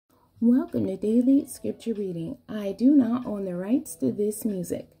Welcome to Daily Scripture Reading. I do not own the rights to this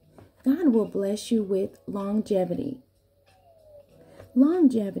music. God will bless you with longevity.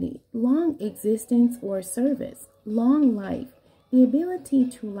 Longevity, long existence or service, long life, the ability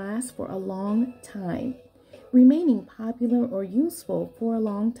to last for a long time, remaining popular or useful for a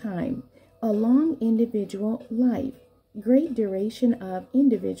long time, a long individual life, great duration of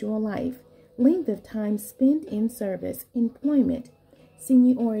individual life, length of time spent in service, employment.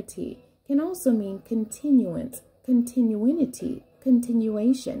 Seniority can also mean continuance, continuity,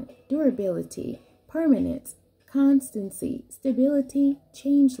 continuation, durability, permanence, constancy, stability,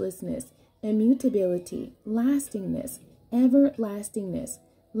 changelessness, immutability, lastingness, everlastingness,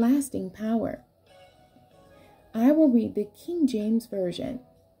 lasting power. I will read the King James Version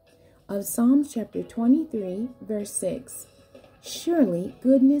of Psalms chapter 23, verse 6. Surely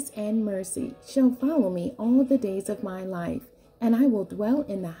goodness and mercy shall follow me all the days of my life, and I will dwell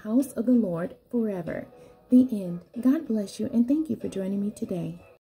in the house of the Lord forever. The end. God bless you, and thank you for joining me today.